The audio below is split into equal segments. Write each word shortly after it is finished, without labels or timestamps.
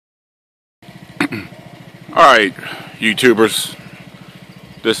Alright, YouTubers,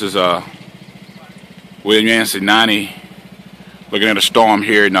 this is William Yancey 90 looking at a storm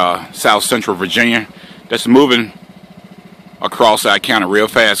here in south central Virginia that's moving across our county real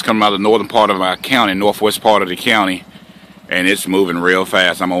fast, coming out of the northern part of our county, northwest part of the county, and it's moving real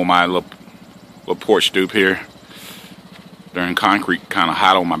fast. I'm on my little porch stoop here. During concrete, kind of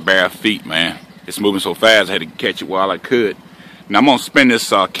hot on my bare feet, man. It's moving so fast I had to catch it while I could. Now I'm going to spin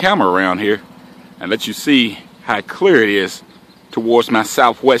this camera around here and let you see how clear it is towards my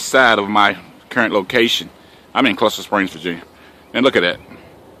southwest side of my current location. I'm in Cluster Springs, Virginia. And look at that.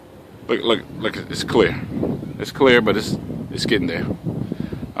 Look, it's clear. It's clear, but it's getting there.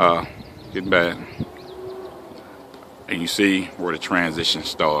 Getting bad. And you see where the transition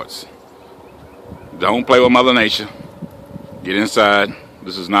starts. Don't play with Mother Nature. Get inside.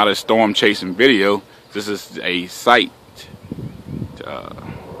 This is not a storm chasing video. This is a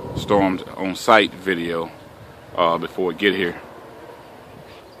stormed on site video before it get here.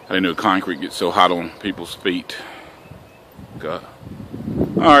 I didn't know concrete gets so hot on people's feet. God.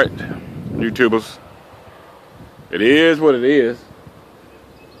 Alright, YouTubers. It is what it is.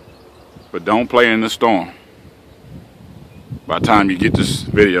 But don't play in the storm. By the time you get this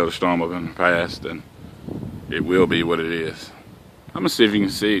video, the storm will have been past, and it will be what it is. I'm gonna see if you can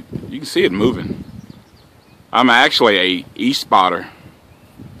see it. You can see it moving. I'm actually a e-spotter.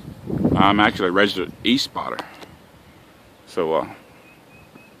 I'm actually a registered e-spotter. So I'm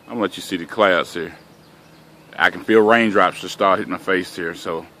gonna let you see the clouds here. I can feel raindrops just start hitting my face here,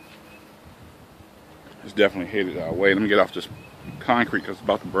 so it's definitely headed our way. Let me get off this concrete because it's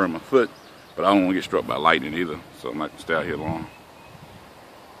about to burn my foot, but I don't want to get struck by lightning either, so I'm not gonna stay out here long.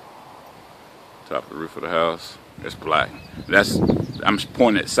 Top of the roof of the house. It's black. I'm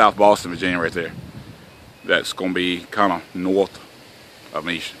pointing at South Boston, Virginia right there. That's gonna be kind of north of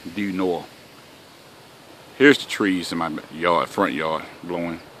me, due north. Here's the trees in my yard, front yard,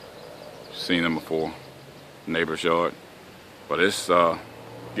 blowing. Seen them before, neighbor's yard. But it's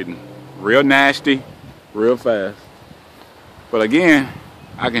getting real nasty, real fast. But again,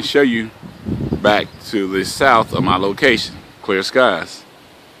 I can show you back to the south of my location. Clear skies.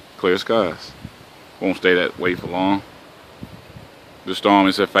 Clear skies. Won't stay that way for long. The storm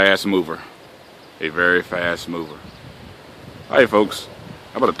is a fast mover. A very fast mover. Alright folks,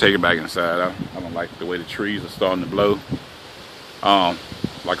 I'm about to take it back inside. I don't like the way the trees are starting to blow.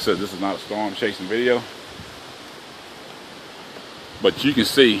 Like I said, this is not a storm chasing video. But you can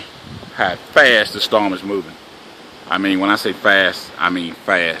see how fast the storm is moving. I mean, when I say fast, I mean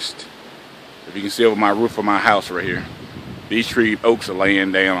fast. If you can see over my roof of my house right here, these tree oaks are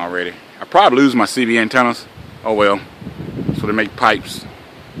laying down already. I probably lose my CB antennas. Oh well. So they make pipes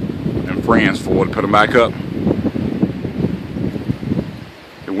and friends for to put them back up.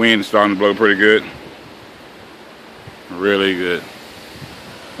 The wind is starting to blow pretty good. Really good.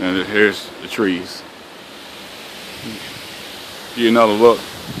 And here's the trees. Give you another look.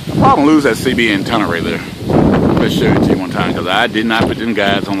 I'll probably lose that CB antenna right there. Let's show it to you one time because I did not put them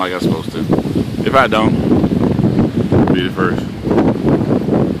guides on like I was supposed to. If I don't, it'll be the first.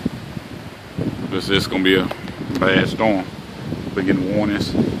 This is going to be a bad storm. Been getting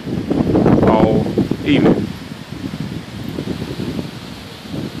warnings all evening.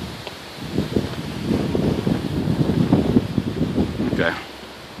 Okay.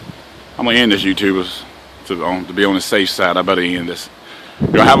 I'm going to end this, YouTubers. To be on the safe side, I better end this.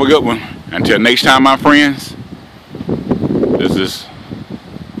 Y'all have a good one. Until next time, my friends, this is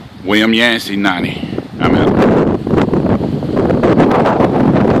William Yancey 90. I'm out.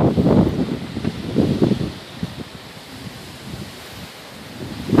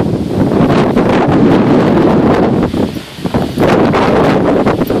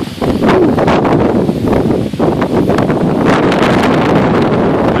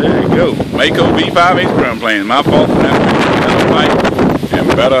 co.Va drum playing. My fault for that. Better fight and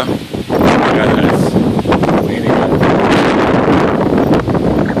better guys.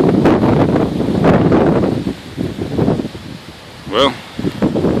 Well,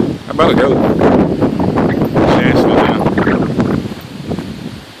 I better go. Chance slow down.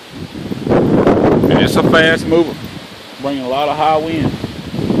 And it's a fast mover, bringing a lot of high wind.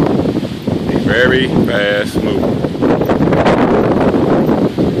 A very fast mover.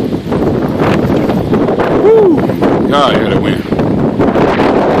 Woo! God, yeah, that wind.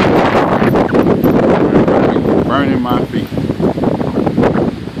 Burning my feet.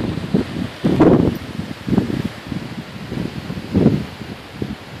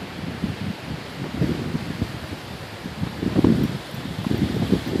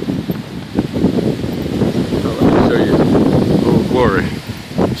 So let me show you. Oh, glory.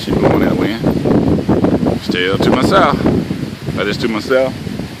 She blowing that wind. still to my south. That is to my south.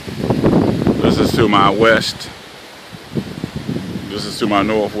 This is to my west. This is to my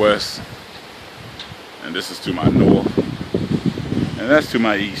northwest. And this is to my north. And that's to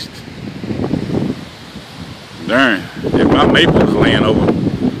my east. Darn, if my maple is laying over,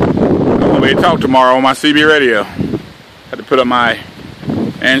 I won't be able to talk tomorrow on my CB radio. Had to put up my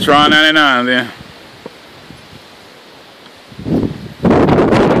Antron 99 then.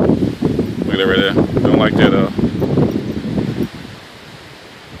 Look at that right there. Don't like that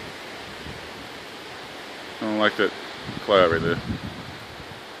don't like that cloud right there.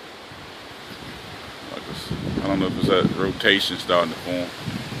 Like this. I don't know if it's that rotation starting to form,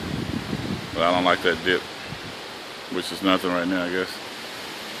 but I don't like that dip, which is nothing right now, I guess.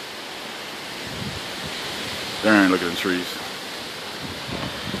 Darn, look at the trees.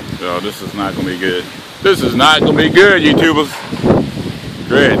 Yo, this is not gonna be good. This is not gonna be good, YouTubers.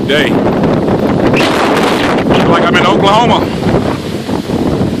 Great day. I feel like I'm in Oklahoma.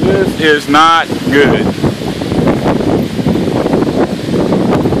 This is not good.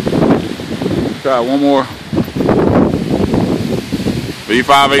 Try one more.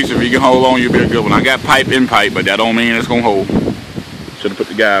 V5H, if you can hold on, you'll be a good one. I got pipe in pipe, but that don't mean it's gonna hold. Should have put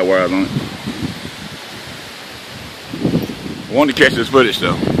the guide wires on it. I wanted to catch this footage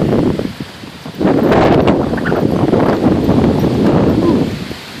though.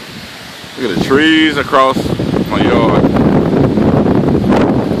 Look at the trees across my yard.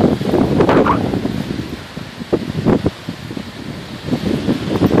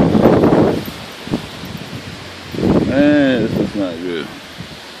 Man, this is not good.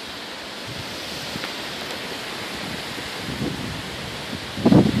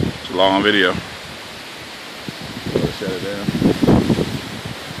 It's a long video. Shut it down.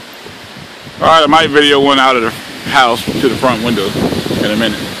 Alright, I might video one out of the house to the front window in a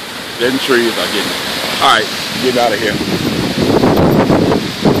minute. Dead trees, I get it. Alright, get out of here.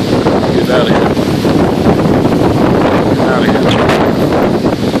 Get out of here. Get out of here.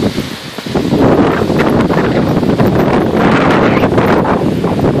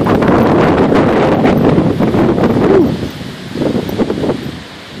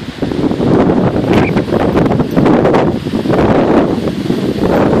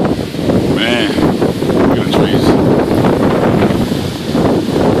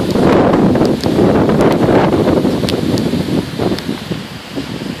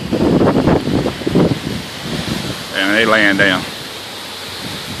 They laying down.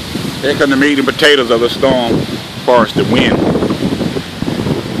 Here come the meat and potatoes of the storm forest, the wind.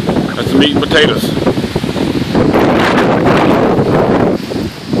 That's the meat and potatoes.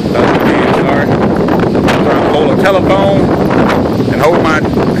 That's the wind, sorry. I'm trying to hold a telephone and hold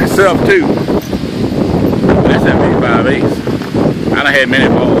myself too. That's that V5H. I done had many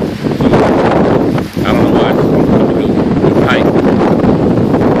falls.